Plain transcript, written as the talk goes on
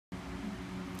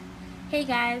Hey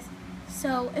guys,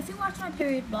 so if you watch my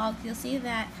period vlog, you'll see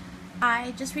that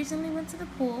I just recently went to the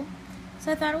pool.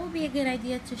 So I thought it would be a good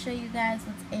idea to show you guys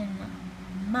what's in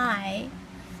my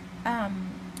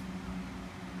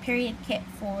period kit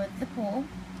for the pool.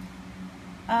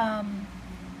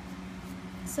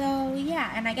 So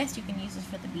yeah, and I guess you can use this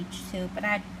for the beach too, but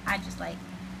I just like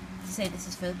to say this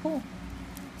is for the pool.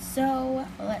 So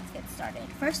let's get started.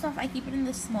 First off, I keep it in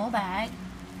this small bag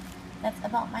that's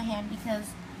about my hand because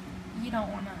you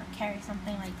don't want to carry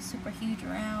something like super huge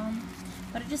around,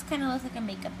 but it just kind of looks like a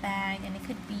makeup bag, and it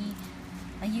could be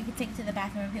like you could take it to the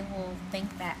bathroom and people will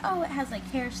think that, oh, it has like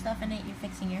hair stuff in it, you're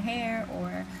fixing your hair,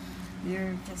 or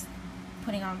you're just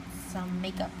putting on some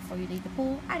makeup before you leave the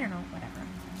pool. I don't know, whatever,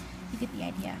 you get the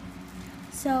idea.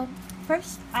 So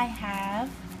first I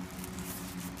have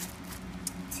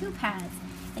 2 pads,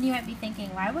 and you might be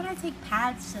thinking, why would I take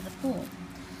pads to the pool?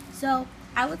 So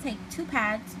I would take 2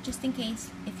 pads just in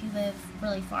case if you live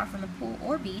really far from the pool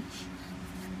or beach.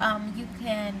 You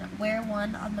can wear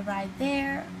one on the ride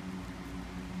there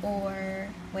or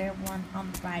wear one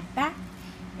on the ride back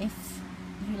if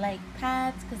you like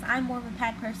pads, because I'm more of a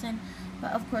pad person,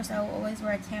 but of course I will always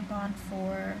wear a tampon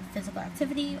for physical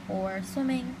activity or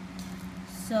swimming.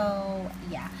 So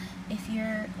yeah, if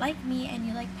you're like me and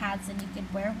you like pads, then you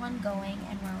could wear one going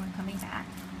and wear one coming back.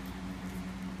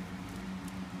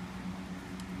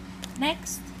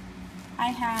 Next, I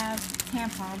have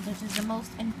tampons, which is the most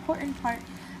important part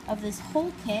of this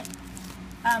whole kit,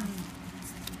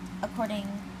 according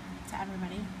to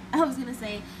everybody. I was gonna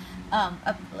say,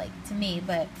 like to me,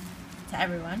 but to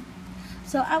everyone.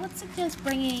 So I would suggest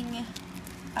bringing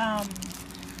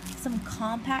some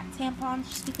compact tampons,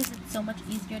 just because it's so much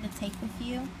easier to take with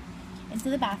you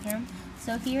into the bathroom.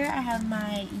 So here I have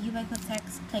my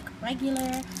Ubiquitex Click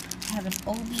Regular. I have an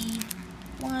OB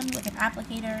one with an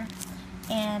applicator,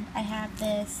 and I have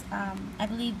this, I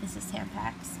believe this is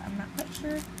Tampax, I'm not quite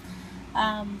sure,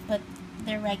 but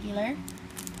they're regular.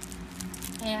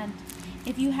 And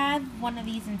if you have one of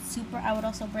these in super, I would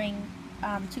also bring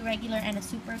 2 regular and a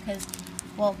super, because,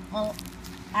 well,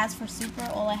 as for super,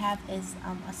 all I have is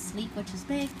a sleek, which is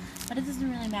big, but it doesn't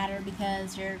really matter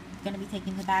because you're going to be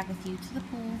taking the bag with you to the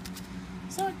pool,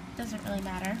 so it doesn't really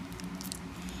matter.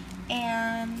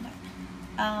 And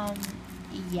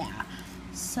yeah,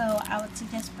 so I would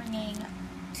suggest bringing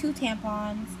 2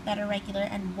 tampons that are regular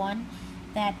and 1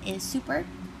 that is super.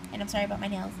 And I'm sorry about my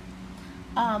nails.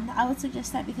 I would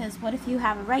suggest that because what if you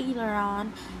have a regular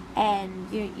on and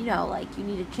you know, like you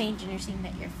need a change and you're seeing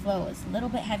that your flow is a little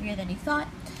bit heavier than you thought,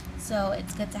 so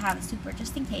it's good to have a super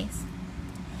just in case.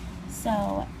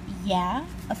 So yeah,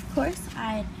 of course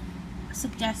I'd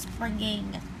suggest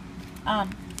bringing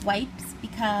wipes,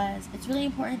 because it's really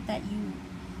important that you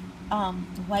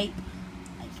wipe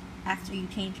like after you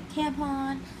change your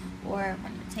tampon or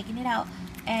when you're taking it out,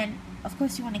 and of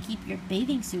course you want to keep your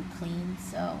bathing suit clean.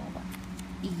 So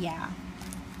yeah,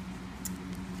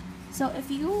 so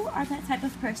if you are that type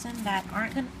of person that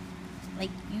aren't gonna,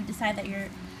 like, you decide that you're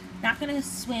not gonna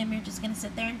swim, you're just gonna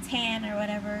sit there and tan or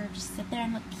whatever, just sit there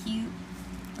and look cute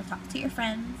or talk to your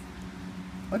friends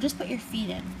or just put your feet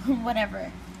in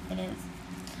whatever it is,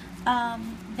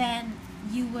 then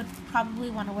you would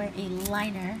probably want to wear a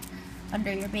liner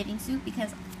under your bathing suit,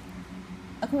 because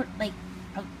like,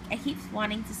 I keep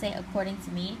wanting to say according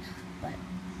to me, but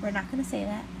we're not going to say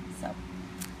that. So,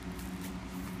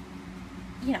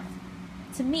 you know,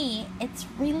 to me, it's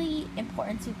really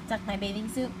important to protect my bathing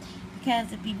suit, because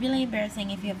it'd be really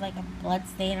embarrassing if you have like a blood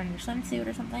stain on your swimsuit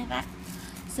or something like that.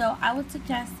 So I would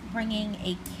suggest bringing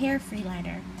a Carefree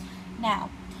liner. Now,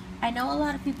 I know a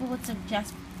lot of people would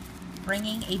suggest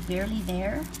bringing a Barely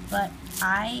There, but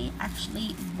I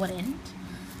actually wouldn't.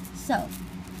 So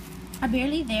a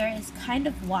Barely There is kind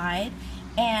of wide,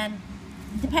 and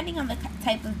depending on the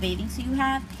type of bathing suit you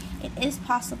have, it is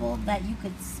possible that you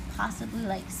could possibly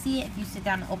like see it if you sit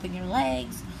down and open your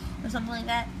legs or something like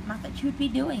that. Not that you would be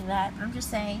doing that, but I'm just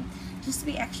saying, just to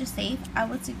be extra safe, I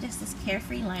would suggest this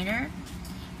Carefree liner.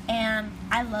 And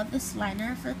I love this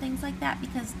liner for things like that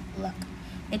because look,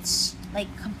 it's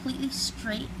like completely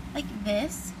straight like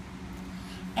this,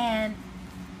 and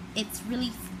it's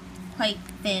really quite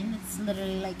thin. It's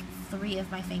literally like 3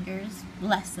 of my fingers,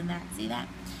 less than that. See that?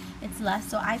 It's less,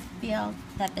 so I feel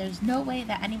that there's no way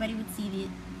that anybody would see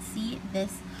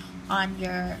this on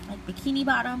your like bikini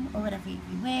bottom or whatever you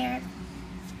wear.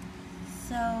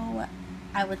 So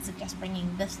I would suggest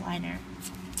bringing this liner,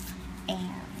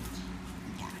 and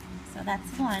so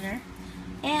that's the liner.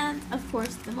 And of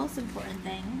course, the most important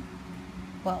thing,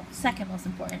 well, second most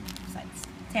important besides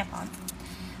tampons,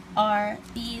 are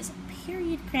these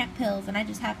period cramp pills. And I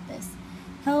just have this.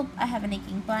 help, I have an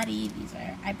aching body. These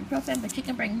are ibuprofen, but you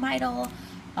can bring Midol,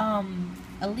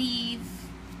 Aleve,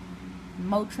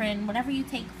 Motrin, whatever you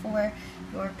take for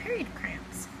your period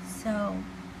cramps. So,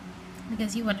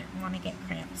 because you wouldn't want to get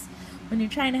cramps when you're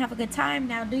trying to have a good time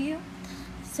now, do you?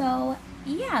 So,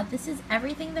 yeah, this is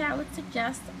everything that I would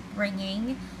suggest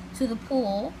bringing to the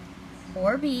pool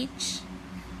or beach,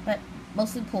 but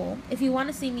mostly pool. If you want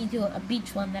to see me do a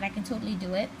beach one, then I can totally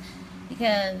do it,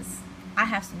 because I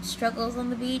have some struggles on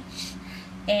the beach,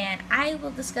 and I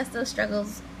will discuss those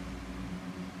struggles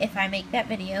if I make that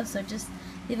video. So just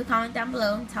leave a comment down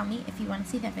below and tell me if you want to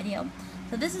see that video.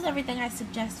 So this is everything I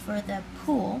suggest for the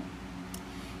pool.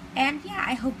 And yeah,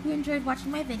 I hope you enjoyed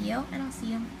watching my video, and I'll see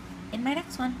you in my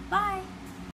next one. Bye!